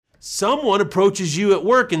Someone approaches you at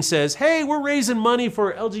work and says, hey, we're raising money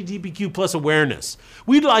for LGBTQ plus awareness.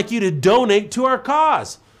 We'd like you to donate to our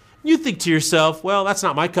cause. You think to yourself, well, that's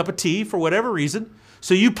not my cup of tea for whatever reason.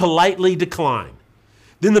 So you politely decline.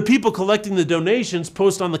 Then the people collecting the donations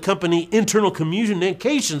post on the company internal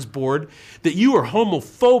communications board that you are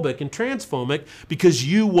homophobic and transphobic because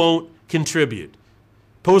you won't contribute.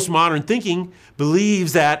 Postmodern thinking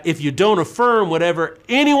believes that if you don't affirm whatever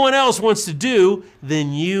anyone else wants to do,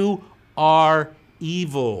 then you are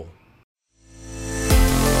evil.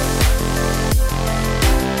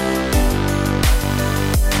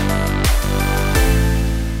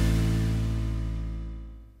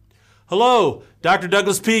 Hello, Dr.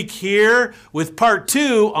 Douglas Peak here with part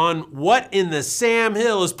 2 on what in the Sam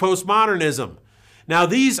Hill is postmodernism. Now,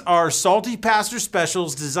 these are salty pastor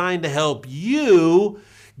specials designed to help you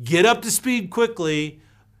get up to speed quickly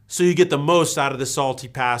so you get the most out of the salty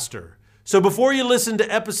pastor. So before you listen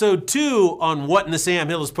to episode 2 on what in the Sam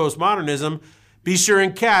Hill is postmodernism, be sure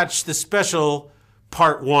and catch the special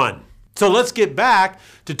part 1. So let's get back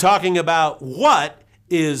to talking about what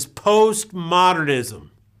is postmodernism.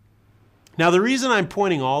 Now, the reason I'm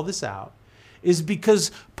pointing all this out is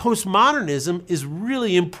because postmodernism is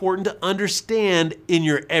really important to understand in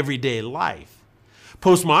your everyday life.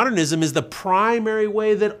 Postmodernism is the primary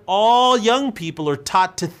way that all young people are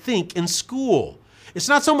taught to think in school. It's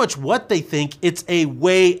not so much what they think, it's a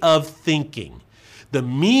way of thinking. The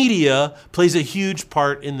media plays a huge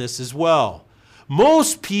part in this as well.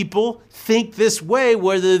 Most people think this way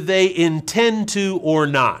whether they intend to or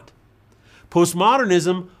not.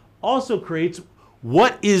 Postmodernism also creates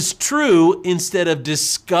what is true instead of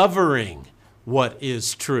discovering what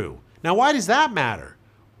is true. Now, why does that matter?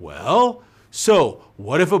 Well, so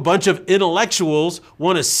what if a bunch of intellectuals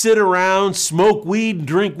want to sit around, smoke weed, and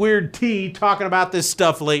drink weird tea talking about this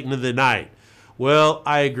stuff late into the night? Well,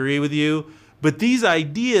 I agree with you, but these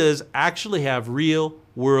ideas actually have real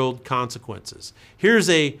world consequences. Here's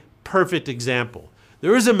a perfect example.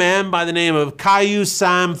 There was a man by the name of Caillou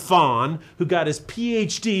Sam-Fon who got his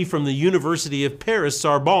PhD from the University of Paris,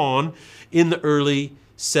 Sorbonne, in the early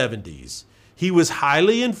 70s. He was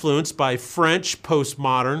highly influenced by French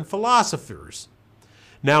postmodern philosophers.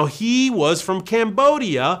 Now, he was from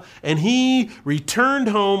Cambodia, and he returned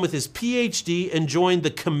home with his PhD and joined the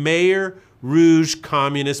Khmer Rouge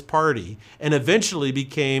Communist Party, and eventually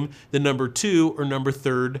became the number 2 or number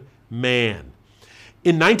 3 man.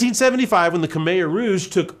 In 1975, when the Khmer Rouge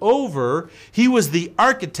took over, he was the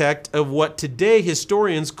architect of what today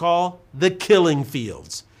historians call the killing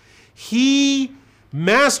fields. He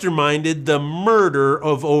masterminded the murder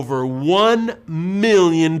of over 1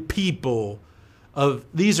 million people.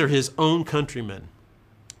 These are his own countrymen.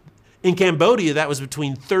 In Cambodia, that was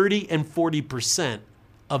between 30 and 40%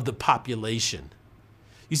 of the population.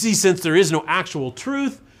 You see, since there is no actual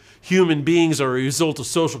truth, human beings are a result of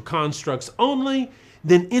social constructs only,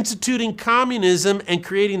 then instituting communism and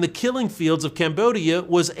creating the killing fields of Cambodia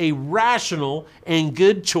was a rational and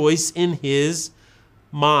good choice in his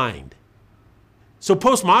mind. So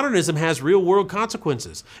postmodernism has real world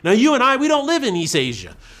consequences. Now, you and I, we don't live in East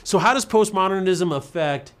Asia. So how does postmodernism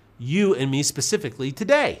affect you and me specifically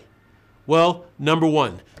today? Well, number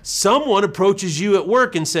 1, someone approaches you at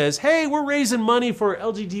work and says, hey, we're raising money for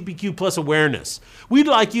LGBTQ plus awareness. We'd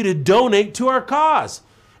like you to donate to our cause.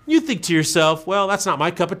 You think to yourself, well, that's not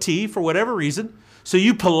my cup of tea for whatever reason. So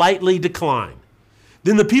you politely decline.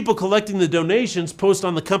 Then the people collecting the donations post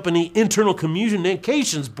on the company internal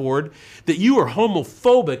communications board that you are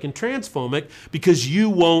homophobic and transphobic because you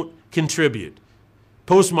won't contribute.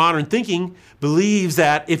 Postmodern thinking believes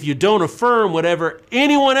that if you don't affirm whatever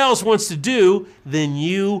anyone else wants to do, then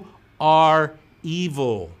you are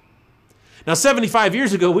evil. Now, 75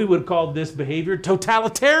 years ago, we would have called this behavior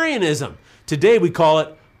totalitarianism. Today, we call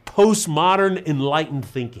it postmodern enlightened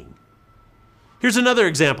thinking. Here's another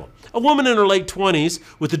example. A woman in her late 20s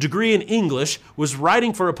with a degree in English was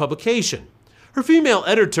writing for a publication. Her female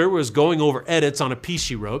editor was going over edits on a piece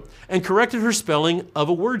she wrote and corrected her spelling of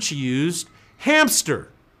a word she used, hamster.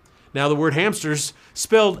 Now, the word hamster is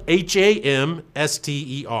spelled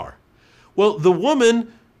Hamster. Well, the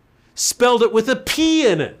woman spelled it with a P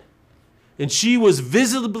in it, and she was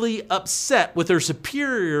visibly upset with her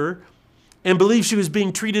superior and believed she was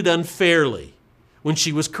being treated unfairly when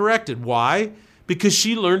she was corrected. Why? Because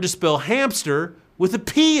she learned to spell hamster with a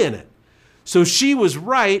P in it. So she was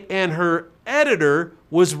right and her editor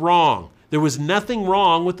was wrong. There was nothing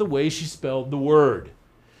wrong with the way she spelled the word.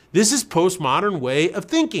 This is postmodern way of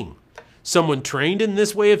thinking. Someone trained in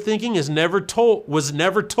this way of thinking was never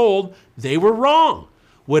told they were wrong.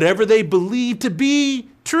 Whatever they believed to be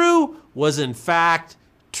true was in fact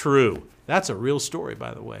true. That's a real story,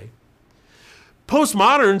 by the way.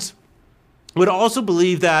 Postmoderns would also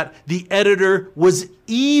believe that the editor was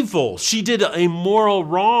evil. She did a moral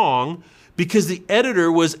wrong because the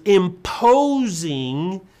editor was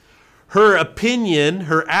imposing her opinion,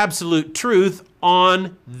 her absolute truth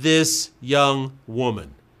on this young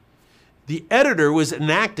woman. The editor was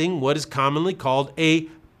enacting what is commonly called a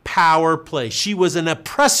power play. She was an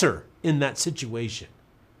oppressor in that situation.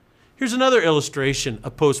 Here's another illustration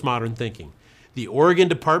of postmodern thinking. The Oregon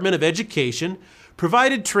Department of Education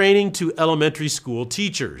provided training to elementary school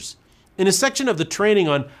teachers. In a section of the training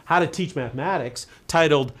on how to teach mathematics,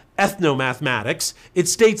 titled Ethnomathematics, it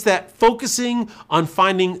states that focusing on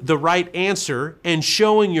finding the right answer and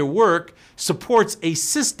showing your work supports a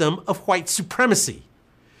system of white supremacy.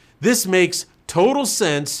 This makes total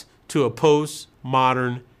sense to a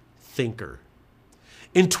postmodern thinker.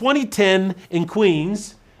 In 2010 in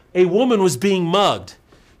Queens, a woman was being mugged.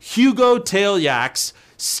 Hugo Tailyax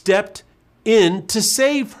stepped in to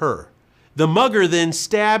save her. The mugger then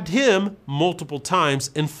stabbed him multiple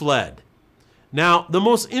times and fled. Now, the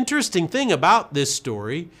most interesting thing about this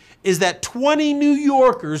story is that 20 New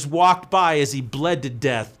Yorkers walked by as he bled to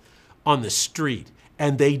death on the street,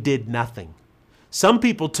 and they did nothing. Some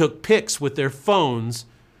people took pics with their phones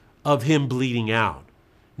of him bleeding out.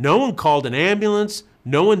 No one called an ambulance,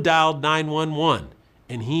 no one dialed 911,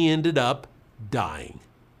 and he ended up dying.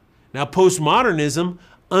 Now, postmodernism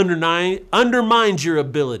undermines your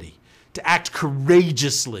ability to act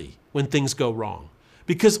courageously when things go wrong.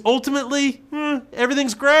 Because ultimately,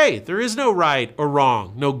 everything's gray. There is no right or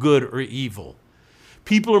wrong, no good or evil.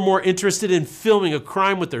 People are more interested in filming a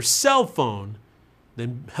crime with their cell phone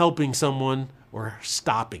than helping someone or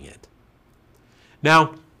stopping it.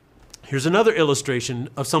 Now, here's another illustration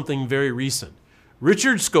of something very recent.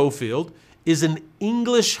 Richard Schofield is an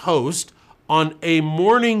English host on a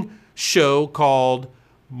morning show called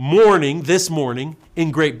This Morning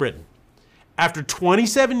in Great Britain. After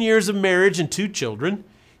 27 years of marriage and 2 children,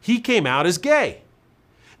 he came out as gay.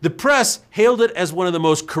 The press hailed it as one of the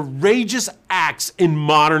most courageous acts in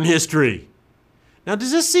modern history. Now,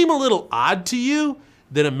 does this seem a little odd to you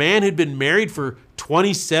that a man who'd been married for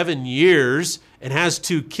 27 years and has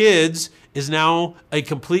 2 kids is now a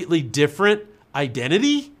completely different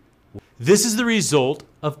identity? This is the result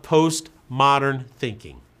of postmodern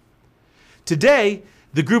thinking. Today,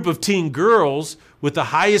 the group of teen girls with the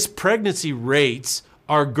highest pregnancy rates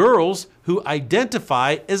are girls who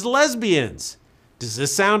identify as lesbians. Does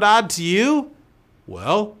this sound odd to you?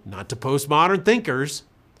 Well, not to postmodern thinkers.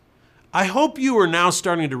 I hope you are now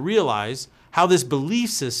starting to realize how this belief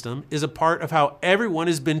system is a part of how everyone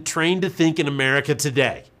has been trained to think in America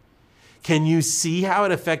today. Can you see how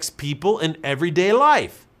it affects people in everyday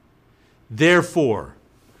life? Therefore,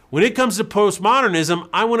 when it comes to postmodernism,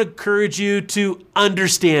 I want to encourage you to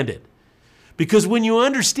understand it. Because when you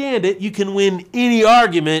understand it, you can win any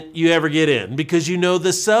argument you ever get in, because you know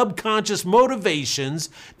the subconscious motivations,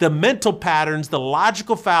 the mental patterns, the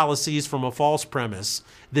logical fallacies from a false premise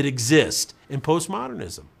that exist in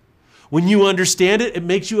postmodernism. When you understand it, it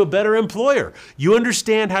makes you a better employer. You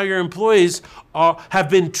understand how your employees have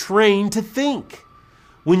been trained to think.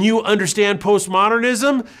 When you understand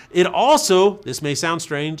postmodernism, it also, this may sound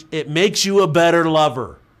strange, it makes you a better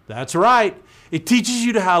lover. That's right. It teaches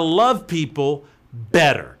you how to love people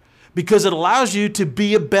better because it allows you to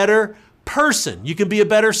be a better person. You can be a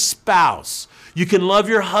better spouse. You can love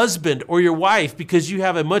your husband or your wife because you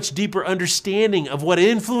have a much deeper understanding of what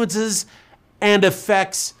influences and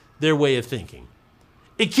affects their way of thinking.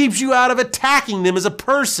 It keeps you out of attacking them as a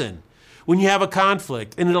person when you have a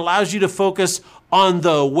conflict, and it allows you to focus on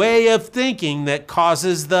the way of thinking that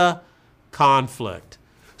causes the conflict.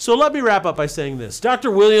 So let me wrap up by saying this.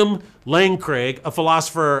 Dr. William Lane Craig, a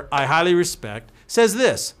philosopher I highly respect, says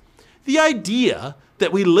this: the idea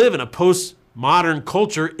that we live in a postmodern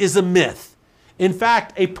culture is a myth. In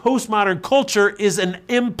fact, a postmodern culture is an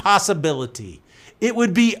impossibility. It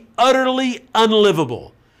would be utterly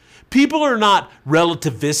unlivable. People are not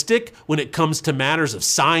relativistic when it comes to matters of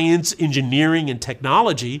science, engineering, and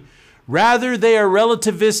technology. Rather, they are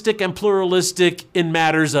relativistic and pluralistic in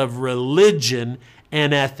matters of religion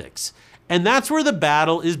and ethics. And that's where the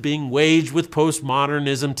battle is being waged with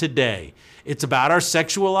postmodernism today. It's about our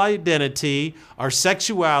sexual identity, our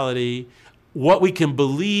sexuality, what we can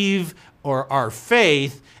believe or our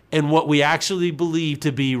faith, and what we actually believe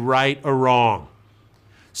to be right or wrong.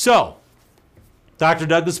 So, Dr.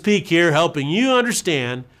 Douglas Peak here, helping you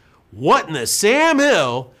understand what in the Sam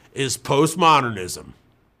Hill is postmodernism.